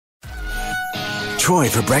Troy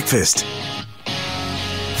for breakfast.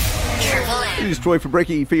 It is Troy for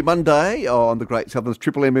Brekkie for your Monday on the Great Southern's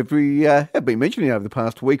Triple M. If we have been mentioning over the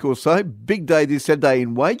past week or so, big day this Saturday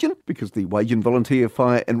in Wagen because the Wagen Volunteer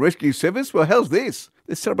Fire and Rescue Service, well, how's this?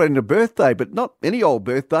 They're celebrating a birthday, but not any old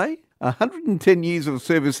birthday. 110 years of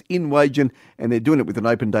service in Wagen, and they're doing it with an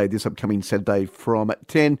open day this upcoming Saturday from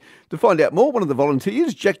 10. To find out more, one of the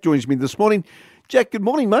volunteers, Jack, joins me this morning. Jack, good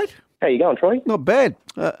morning, mate. How you going, Troy? Not bad.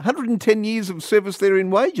 110 years of service there in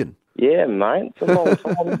Wagen. Yeah, mate. It's a long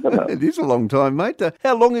time, isn't it? It is a long time, mate.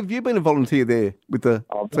 How long have you been a volunteer there with the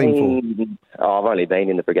team for? I've only been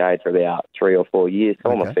in the brigade for about 3 or 4 years, so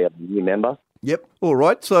I'm a fairly new member. Yep. All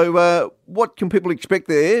right. So what can people expect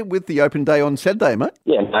there with the open day on Saturday, mate?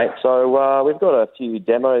 Yeah, mate. So we've got a few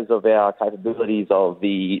demos of our capabilities of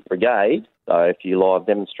the brigade. So a few live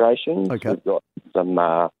demonstrations. Okay. We've got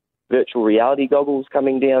some virtual reality goggles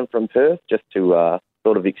coming down from Perth just to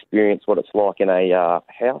sort of experience what it's like in a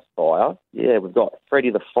house fire. Yeah, we've got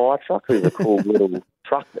Freddie the fire truck, who's a cool little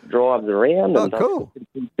truck that drives around and does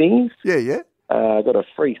some things. Yeah. Got a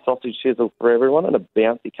free sausage sizzle for everyone and a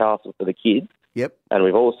bouncy castle for the kids. Yep. And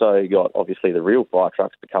we've also got, obviously, the real fire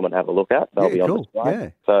trucks to come and have a look at. They'll be on display. Yeah.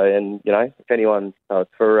 So, and, you know, if anyone,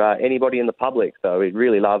 for anybody in the public, so we'd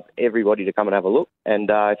really love everybody to come and have a look. And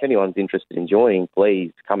if anyone's interested in joining,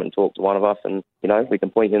 please come and talk to one of us and, you know, we can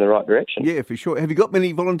point you in the right direction. Yeah, for sure. Have you got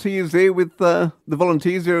many volunteers there with the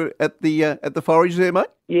volunteers there at the forage there, mate?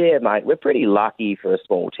 Yeah, mate. We're pretty lucky for a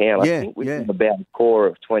small town. I think we have about a core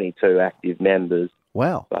of 22 active members.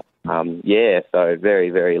 Wow. But, so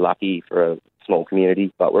very, very lucky for a small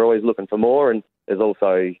community, but we're always looking for more, and there's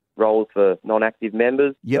also roles for non-active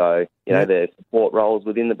members. Yep. So, you know, there's support roles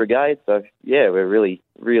within the brigade. So, yeah, we're really,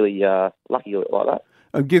 really lucky like that.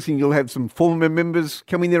 I'm guessing you'll have some former members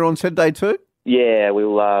coming there on Saturday too? Yeah,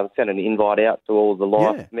 we'll send an invite out to all the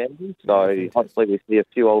live members, so hopefully we see a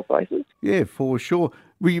few old faces. Yeah, for sure.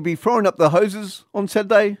 Will you be throwing up the hoses on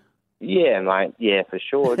Saturday? Yeah, mate. Yeah, for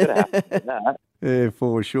sure. Got to have to do that. Yeah,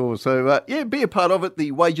 for sure. So, be a part of it.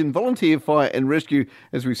 The Wagen Volunteer Fire and Rescue,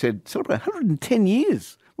 as we said, celebrate 110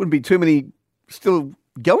 years. Wouldn't be too many still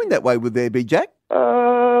going that way, would there be, Jack?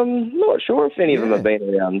 Not sure if any of them have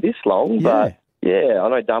been around this long, but I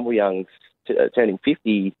know Dumbleyoung's turning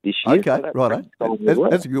 50 this year. Okay, so right.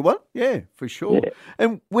 That's a good one. Yeah, for sure. Yeah.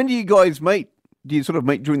 And when do you guys meet? Do you sort of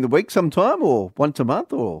meet during the week sometime or once a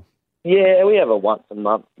month or? Yeah, we have a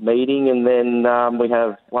once-a-month meeting and then we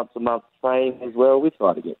have once-a-month training as well. We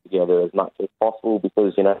try to get together as much as possible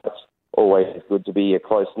because, you know, it's always good to be a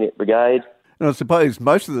close-knit brigade. And I suppose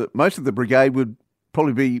most of the brigade would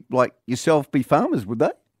probably be, like yourself, be farmers, would they?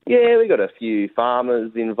 Yeah, we've got a few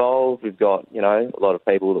farmers involved. We've got, you know, a lot of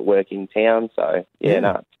people that work in town. So,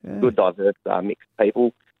 good, diverse mix of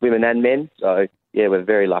people, women and men. So, yeah, we're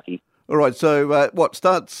very lucky. All right, so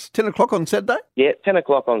starts 10 o'clock on Saturday? Yeah, 10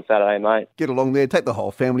 o'clock on Saturday, mate. Get along there, take the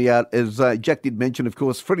whole family out. As Jack did mention, of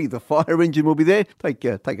course, Freddie the fire engine will be there. Take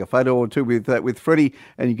a photo or two with Freddie,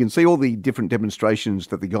 and you can see all the different demonstrations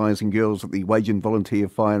that the guys and girls at the Wagen Volunteer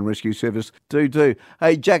Fire and Rescue Service do.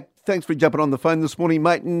 Hey, Jack, thanks for jumping on the phone this morning,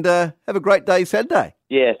 mate, and have a great day Saturday.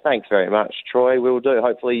 Yeah, thanks very much, Troy. We'll do.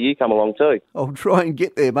 Hopefully you come along too. I'll try and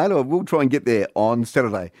get there, mate. I will try and get there on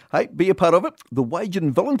Saturday. Hey, be a part of it. The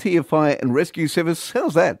Wagen Volunteer Fire and Rescue Service.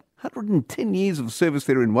 How's that? 110 years of service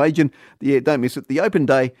there in Wagen. Yeah, don't miss it. The open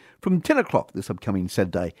day from 10 o'clock this upcoming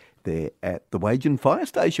Saturday there at the Wagen Fire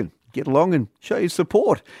Station. Get along and show your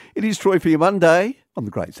support. It is Troy for your Monday on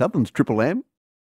the Great Southern's Triple M.